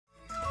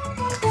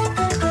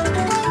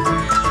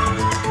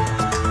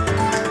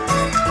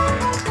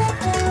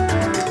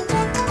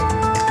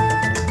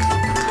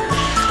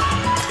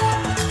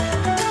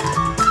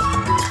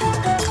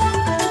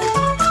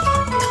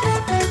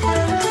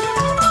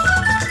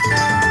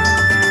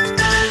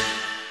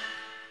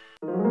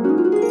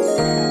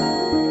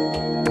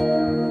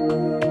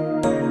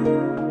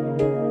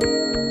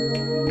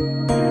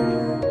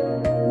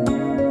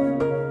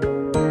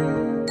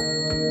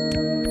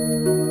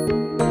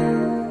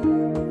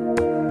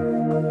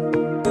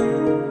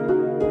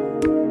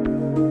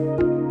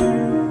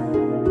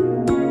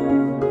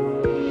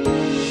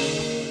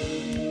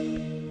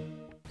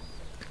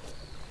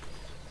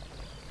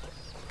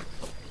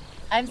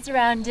I'm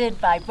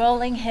surrounded by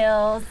rolling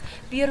hills,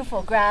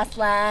 beautiful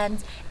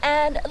grasslands,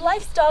 and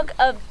livestock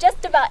of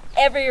just about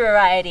every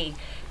variety.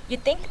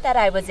 You'd think that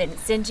I was in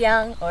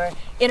Xinjiang or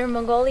Inner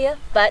Mongolia,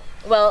 but,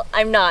 well,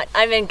 I'm not.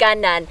 I'm in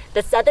Gannan,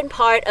 the southern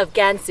part of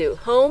Gansu,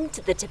 home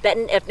to the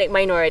Tibetan ethnic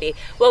minority.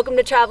 Welcome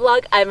to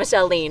Travelogue, I'm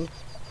Michelle Lean.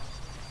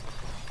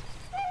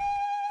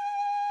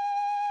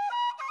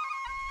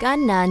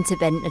 Gannan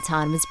Tibetan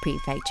Autonomous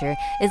Prefecture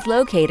is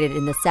located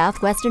in the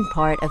southwestern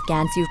part of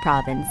Gansu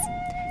Province.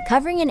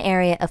 Covering an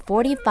area of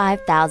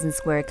 45,000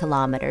 square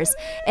kilometers,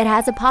 it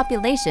has a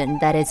population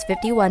that is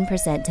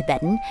 51%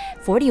 Tibetan,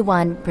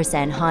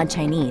 41% Han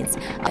Chinese,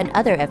 and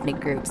other ethnic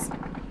groups.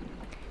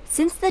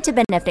 Since the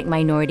Tibetan ethnic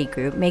minority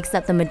group makes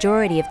up the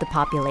majority of the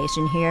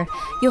population here,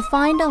 you'll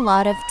find a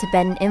lot of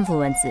Tibetan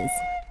influences.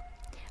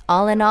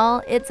 All in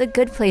all, it's a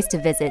good place to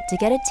visit to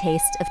get a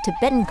taste of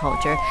Tibetan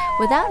culture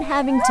without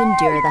having to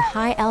endure the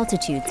high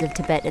altitudes of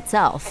Tibet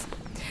itself.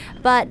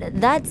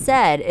 But that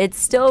said, it's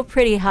still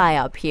pretty high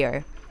up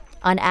here.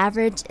 On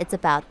average, it's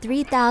about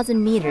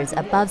 3,000 meters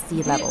above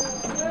sea level.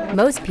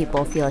 Most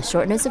people feel a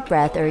shortness of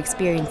breath or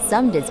experience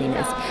some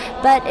dizziness,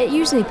 but it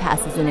usually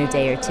passes in a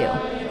day or two.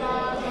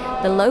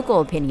 The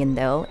local opinion,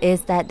 though,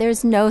 is that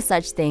there's no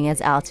such thing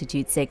as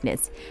altitude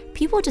sickness.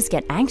 People just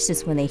get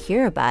anxious when they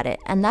hear about it,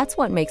 and that's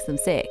what makes them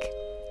sick.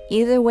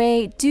 Either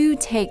way, do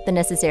take the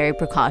necessary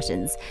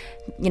precautions.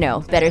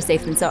 Better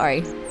safe than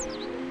sorry.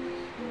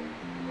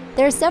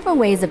 There are several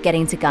ways of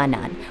getting to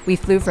Gannan. We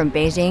flew from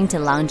Beijing to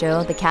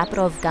Langzhou, the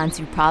capital of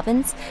Gansu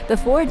Province,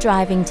 before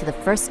driving to the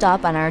first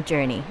stop on our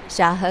journey,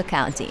 Shahe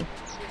County.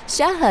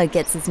 Shahe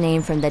gets its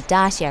name from the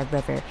Daxia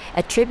River,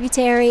 a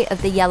tributary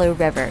of the Yellow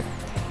River.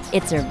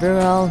 It's a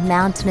rural,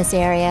 mountainous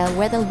area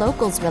where the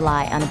locals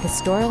rely on a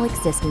pastoral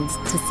existence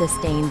to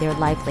sustain their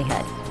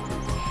livelihood.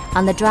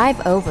 On the drive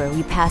over,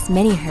 we passed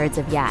many herds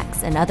of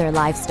yaks and other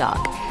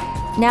livestock.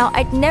 Now,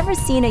 I'd never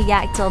seen a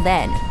yak till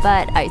then,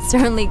 but I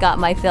certainly got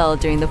my fill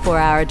during the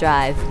 4-hour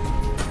drive.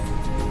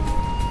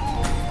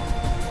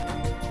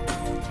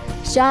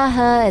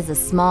 Shahe is a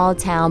small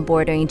town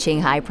bordering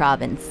Qinghai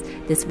province.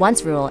 This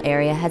once rural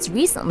area has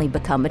recently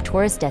become a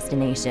tourist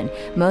destination,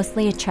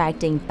 mostly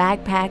attracting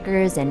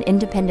backpackers and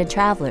independent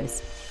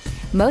travelers.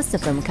 Most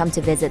of them come to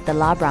visit the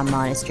Labrang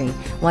Monastery,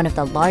 one of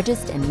the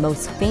largest and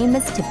most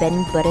famous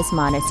Tibetan Buddhist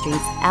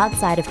monasteries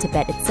outside of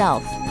Tibet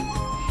itself.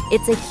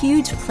 It's a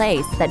huge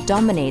place that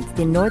dominates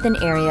the northern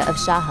area of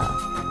Shahe.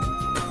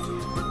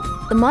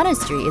 The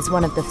monastery is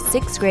one of the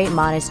 6 great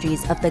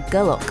monasteries of the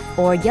Geluk,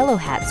 or Yellow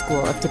Hat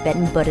school of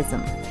Tibetan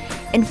Buddhism.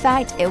 In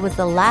fact, it was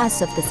the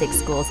last of the 6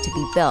 schools to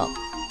be built.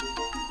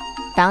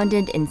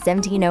 Founded in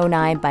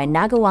 1709 by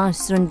Ngagawang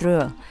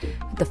Sundru,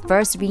 the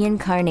first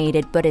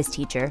reincarnated Buddhist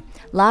teacher,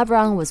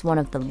 Labrang was one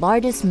of the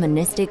largest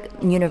monastic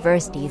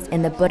universities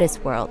in the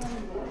Buddhist world.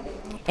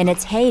 In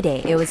its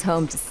heyday, it was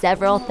home to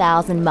several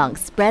thousand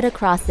monks spread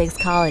across 6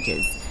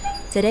 colleges.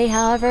 Today,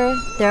 however,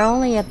 there are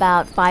only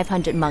about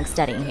 500 monks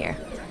studying here.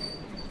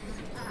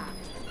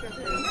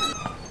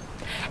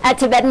 At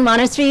Tibetan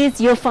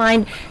monasteries, you'll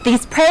find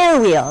these prayer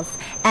wheels.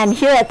 And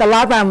here at the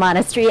Labrang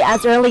Monastery,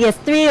 as early as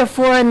 3 or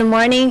 4 in the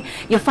morning,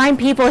 you'll find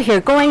people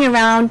here going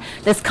around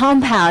this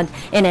compound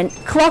in a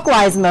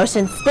clockwise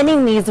motion,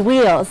 spinning these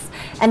wheels.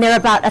 And there are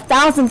about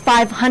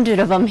 1,500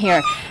 of them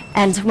here.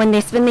 And when they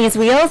spin these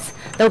wheels,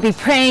 they'll be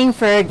praying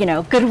for,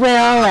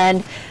 goodwill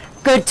and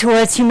good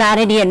towards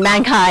humanity and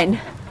mankind.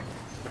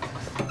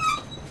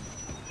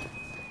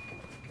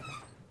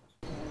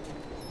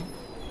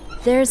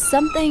 There's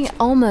something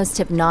almost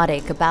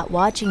hypnotic about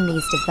watching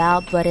these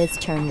devout Buddhists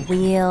turn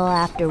wheel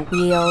after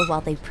wheel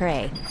while they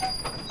pray.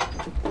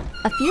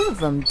 A few of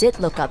them did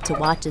look up to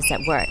watch us at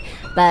work,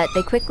 but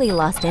they quickly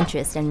lost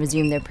interest and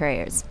resumed their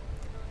prayers.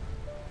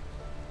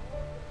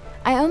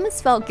 I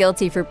almost felt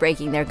guilty for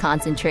breaking their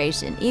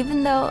concentration,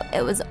 even though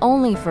it was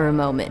only for a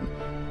moment.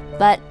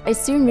 But I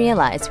soon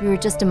realized we were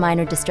just a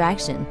minor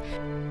distraction.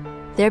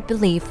 Their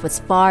belief was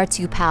far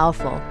too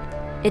powerful.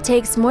 It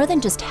takes more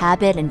than just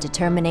habit and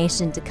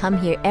determination to come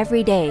here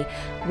every day,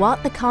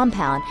 walk the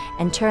compound,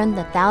 and turn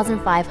the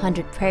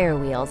 1,500 prayer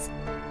wheels.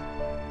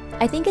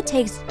 I think it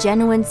takes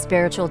genuine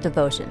spiritual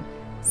devotion,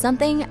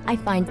 something I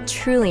find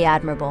truly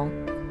admirable.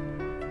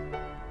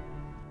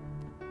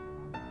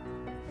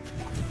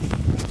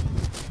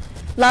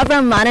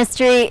 Labrang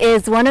Monastery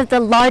is one of the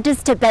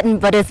largest Tibetan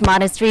Buddhist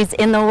monasteries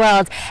in the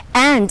world,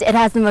 and it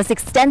has the most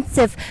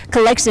extensive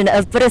collection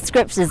of Buddhist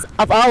scriptures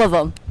of all of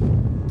them.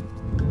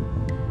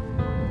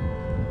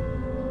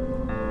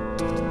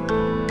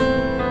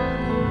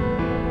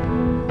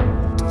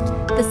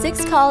 The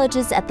 6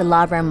 colleges at the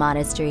Labrang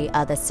Monastery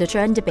are the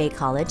Sutra and Debate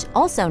College,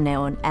 also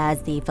known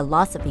as the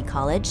Philosophy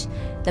College,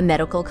 the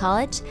Medical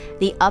College,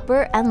 the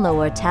Upper and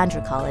Lower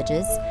Tantra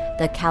Colleges,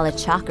 the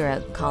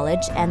Kalachakra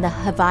College, and the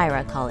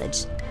Havira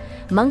College.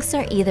 Monks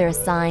are either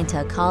assigned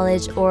to a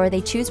college or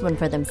they choose one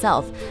for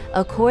themselves,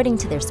 according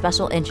to their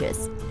special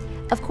interests.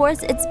 Of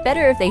course, it's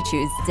better if they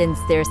choose, since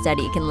their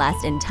study can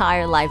last an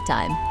entire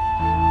lifetime.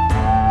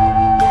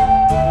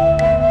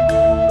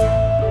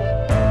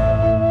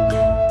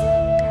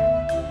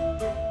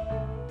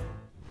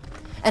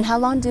 And how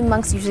long do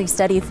monks usually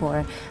study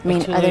for? I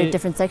mean, actually, are there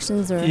different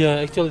sections or? Yeah,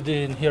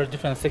 actually here are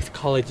different 6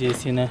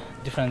 colleges,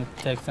 different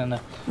texts and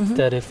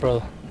study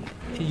for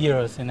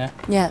years,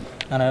 Yeah.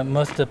 And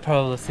most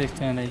probably 6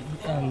 and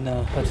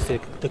how to say,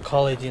 the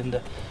college and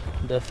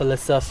the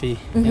philosophy,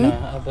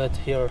 but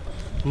here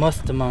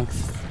most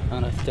monks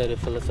study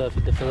philosophy.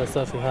 The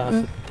philosophy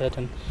have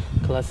certain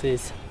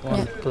classes,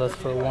 one class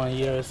for 1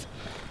 year.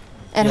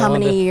 And how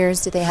many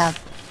years do they have?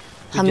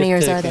 How many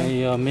years are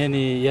there?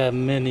 Many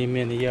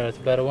years.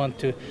 But I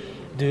wanted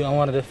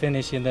to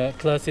finish in the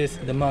classes.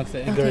 The monks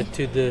go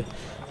to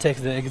take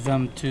the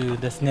exam to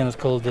this name is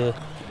called the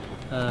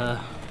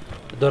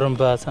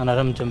Dorumbas and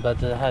Ramjambat,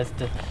 the highest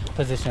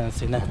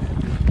positions,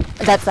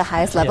 That's the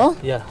highest level?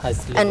 Yeah,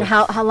 highest level. And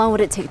how long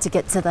would it take to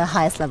get to the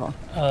highest level?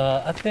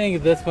 I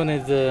think this one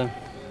is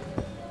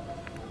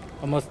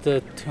almost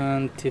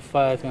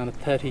 25 and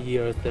 30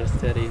 years they're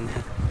studying.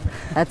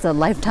 That's a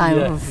lifetime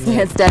of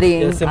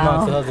studying. Yes,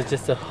 monks also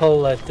just a whole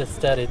life to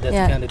study.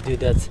 That's kind of do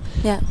that.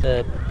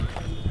 Yeah.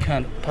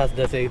 Can't pass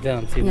that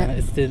exams.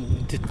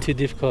 It's too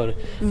difficult.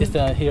 Just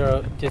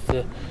here,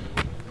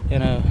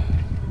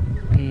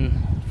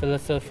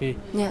 philosophy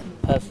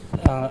has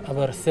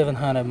about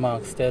 700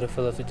 marks. Study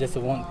philosophy, just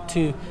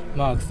 2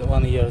 monks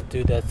 1 year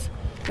do that.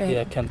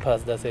 Yeah, can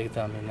pass that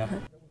exam.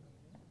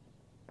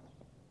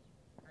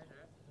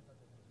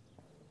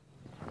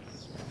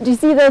 Do you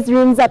see those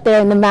rooms up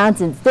there in the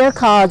mountains? They're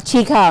called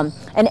Chikam.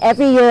 And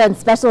every year on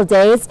special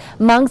days,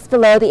 monks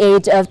below the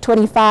age of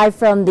 25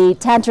 from the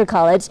Tantra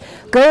College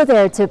go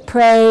there to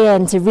pray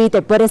and to read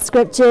their Buddhist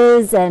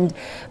scriptures and,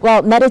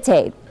 well,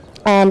 meditate.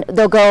 And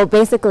they'll go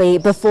basically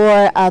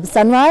before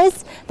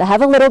sunrise, they'll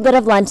have a little bit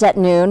of lunch at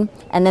noon,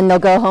 and then they'll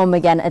go home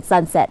again at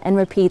sunset and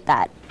repeat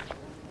that.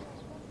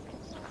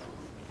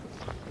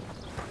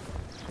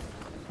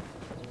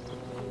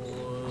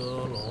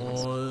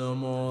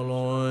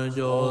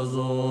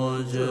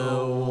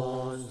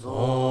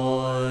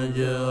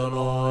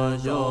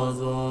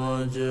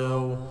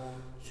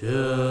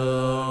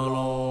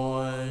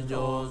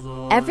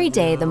 Every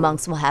day, the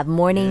monks will have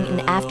morning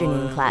and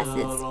afternoon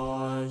classes.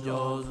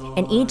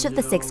 In each of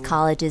the 6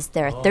 colleges,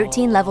 there are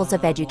 13 levels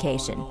of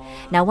education.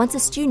 Now, once a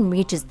student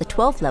reaches the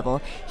 12th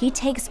level, he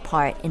takes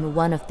part in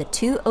one of the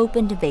 2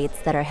 open debates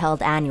that are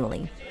held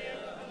annually.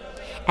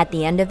 At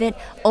the end of it,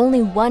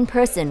 only one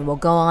person will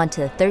go on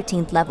to the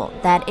 13th level.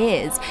 That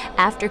is,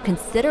 after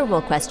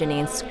considerable questioning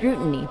and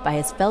scrutiny by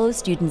his fellow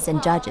students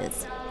and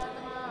judges.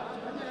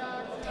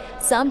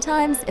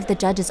 Sometimes, if the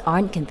judges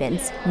aren't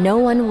convinced, no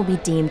one will be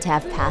deemed to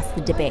have passed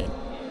the debate.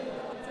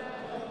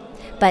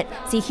 But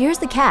see, here's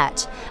the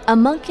catch. A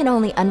monk can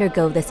only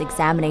undergo this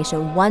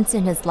examination once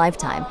in his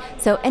lifetime,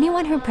 so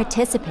anyone who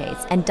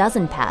participates and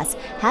doesn't pass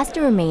has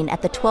to remain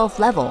at the 12th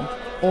level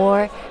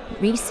or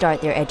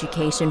restart their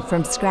education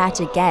from scratch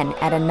again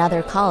at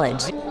another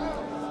college.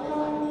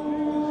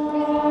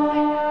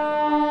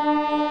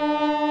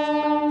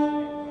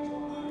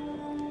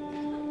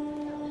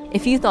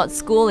 If you thought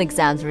school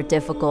exams were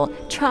difficult,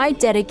 try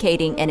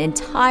dedicating an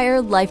entire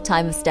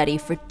lifetime of study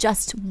for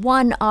just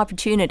one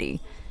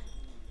opportunity.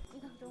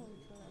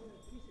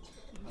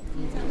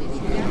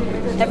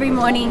 Every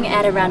morning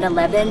at around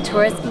 11,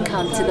 tourists can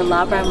come to the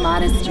Labram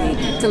Monastery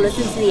to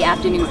listen to the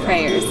afternoon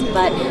prayers.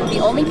 But the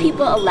only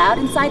people allowed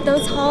inside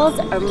those halls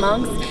are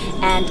monks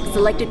and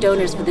selected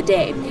donors for the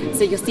day.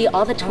 So you'll see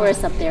all the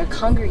tourists up there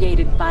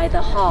congregated by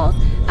the halls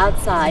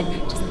outside,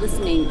 just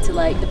listening to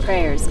the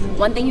prayers.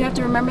 One thing you have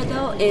to remember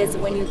though is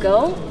when you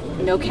go,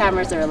 no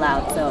cameras are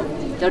allowed. So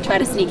don't try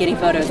to sneak any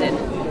photos in.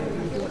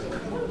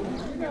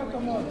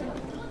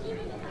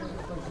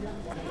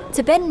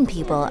 Tibetan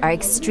people are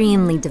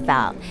extremely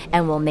devout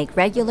and will make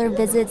regular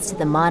visits to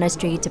the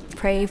monastery to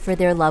pray for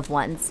their loved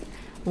ones.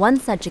 One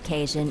such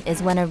occasion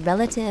is when a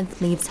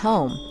relative leaves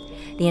home.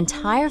 The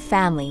entire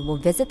family will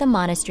visit the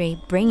monastery,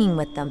 bringing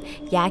with them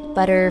yak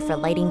butter for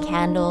lighting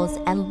candles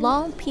and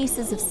long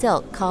pieces of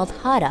silk called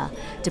hara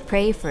to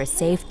pray for a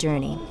safe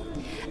journey.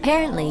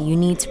 Apparently, you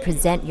need to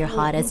present your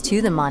haras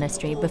to the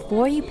monastery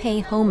before you pay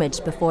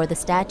homage before the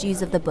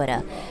statues of the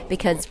Buddha,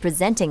 because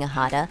presenting a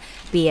hara,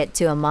 be it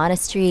to a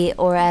monastery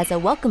or as a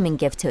welcoming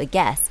gift to a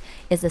guest,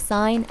 is a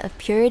sign of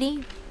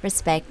purity,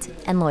 respect,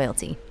 and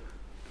loyalty.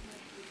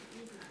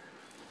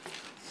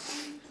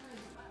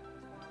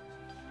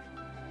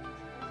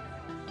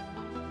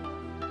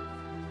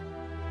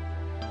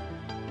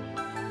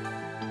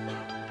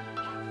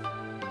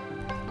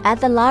 At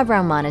the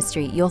Labram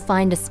Monastery, you'll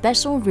find a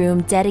special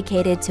room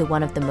dedicated to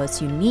one of the most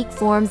unique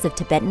forms of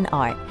Tibetan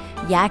art,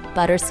 yak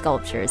butter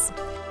sculptures.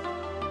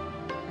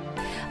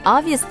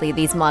 Obviously,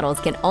 these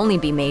models can only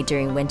be made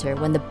during winter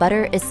when the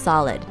butter is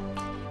solid.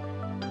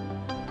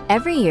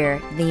 Every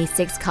year, the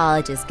 6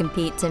 colleges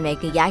compete to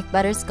make a yak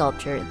butter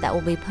sculpture that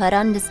will be put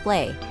on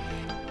display.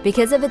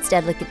 Because of its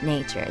delicate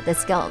nature, the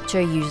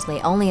sculpture usually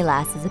only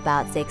lasts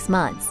about 6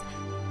 months.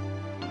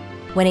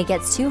 When it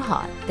gets too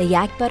hot, the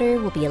yak butter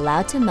will be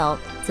allowed to melt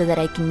so that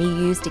it can be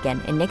used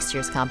again in next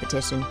year's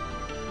competition.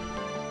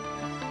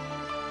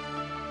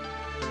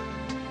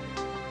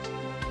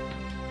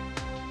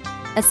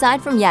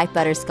 Aside from yak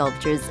butter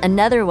sculptures,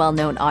 another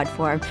well-known art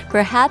form,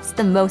 perhaps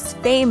the most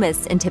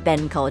famous in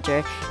Tibetan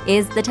culture,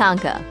 is the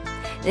tanka.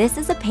 This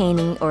is a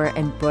painting or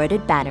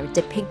embroidered banner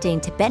depicting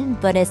Tibetan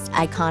Buddhist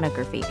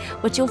iconography,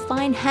 which you'll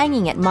find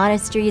hanging at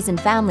monasteries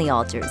and family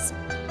altars.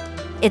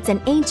 It's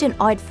an ancient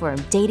art form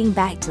dating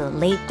back to the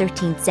late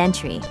 13th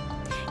century.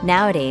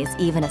 Nowadays,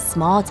 even a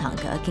small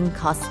tanka can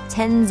cost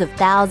tens of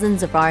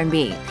thousands of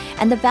RMB,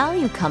 and the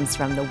value comes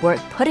from the work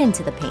put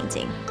into the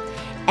painting.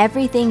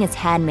 Everything is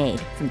handmade,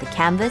 from the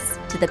canvas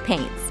to the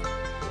paints.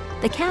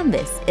 The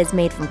canvas is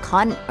made from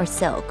cotton or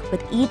silk,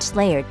 with each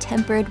layer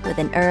tempered with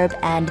an herb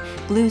and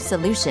glue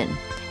solution.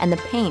 And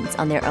the paints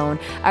on their own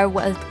are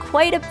worth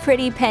quite a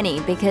pretty penny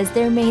because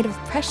they're made of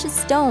precious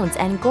stones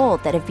and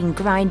gold that have been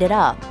grinded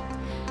up.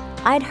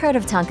 I'd heard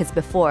of tankas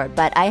before,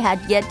 but I had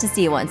yet to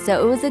see one,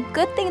 so it was a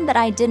good thing that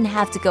I didn't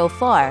have to go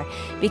far,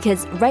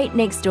 because right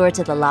next door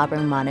to the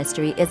Labrang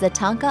Monastery is a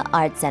tanka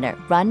art center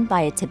run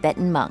by a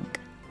Tibetan monk.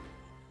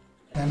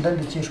 简单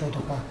的介绍的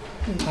话，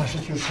它是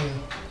就是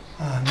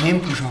面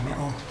部上面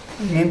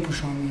面部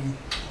上面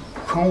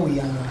矿物一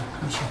样的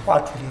一些画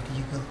出来的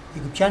一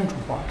个建筑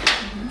画，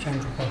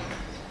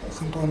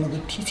很多那个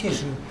题材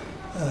是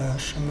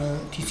什么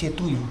题材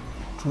都有，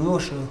主要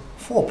是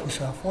佛菩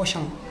萨、佛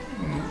像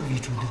为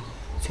主的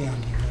这样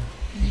的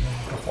一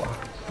个画，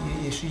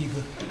也是一个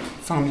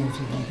藏民族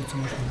的一个怎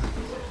么说呢，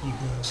一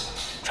个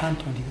传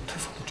统的一个特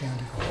色的这样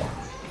的一个画。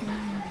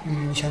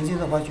现在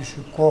的话就是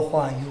国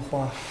画、油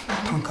画、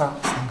唐卡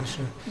三个是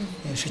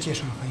世界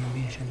上很有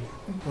名声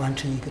的。完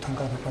成一个唐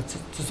卡的话，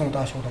这种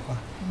大小的话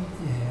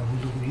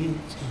5、6个月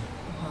这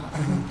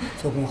样，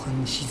做工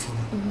很细致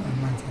的，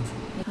蛮精致。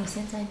你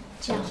现在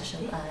教什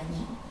么？你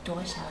多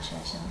少学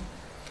生？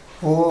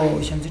我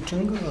现在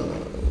整个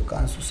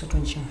甘肃、四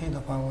川、青海的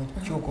话，我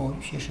教过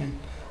学生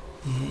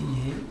也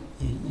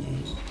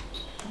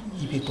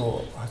100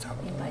多吧，差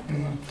不多。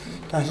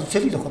但是这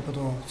里的话不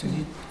多，这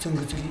里整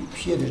个这里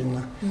毕业的人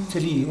呢，这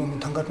里我们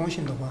唐卡中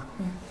心的话，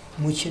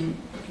目前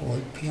我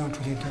培养出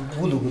来的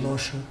5、6个老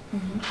师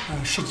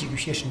，10几个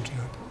学生这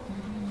样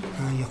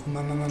的，以后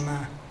慢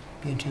慢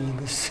变成一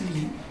个私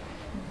立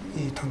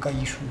唐卡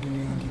艺术的那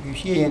样的一个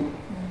学院，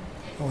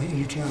我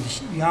有这样的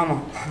愿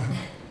望。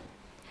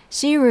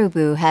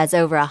Shirubu has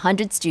over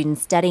 100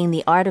 students studying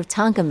the art of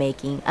tanka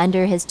making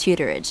under his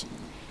tutorage.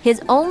 His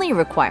only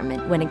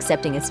requirement when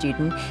accepting a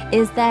student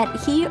is that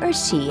he or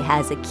she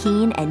has a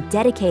keen and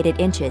dedicated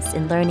interest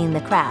in learning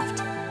the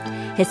craft.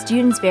 His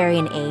students vary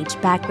in age,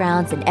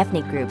 backgrounds, and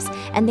ethnic groups,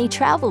 and they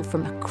travel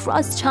from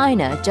across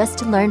China just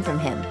to learn from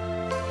him.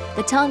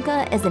 The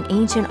tanka is an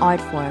ancient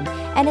art form,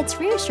 and it's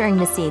reassuring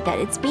to see that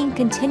it's being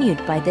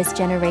continued by this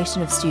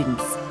generation of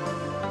students.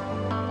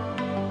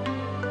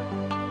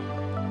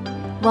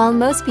 While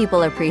most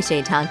people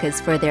appreciate tankas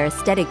for their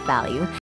aesthetic value,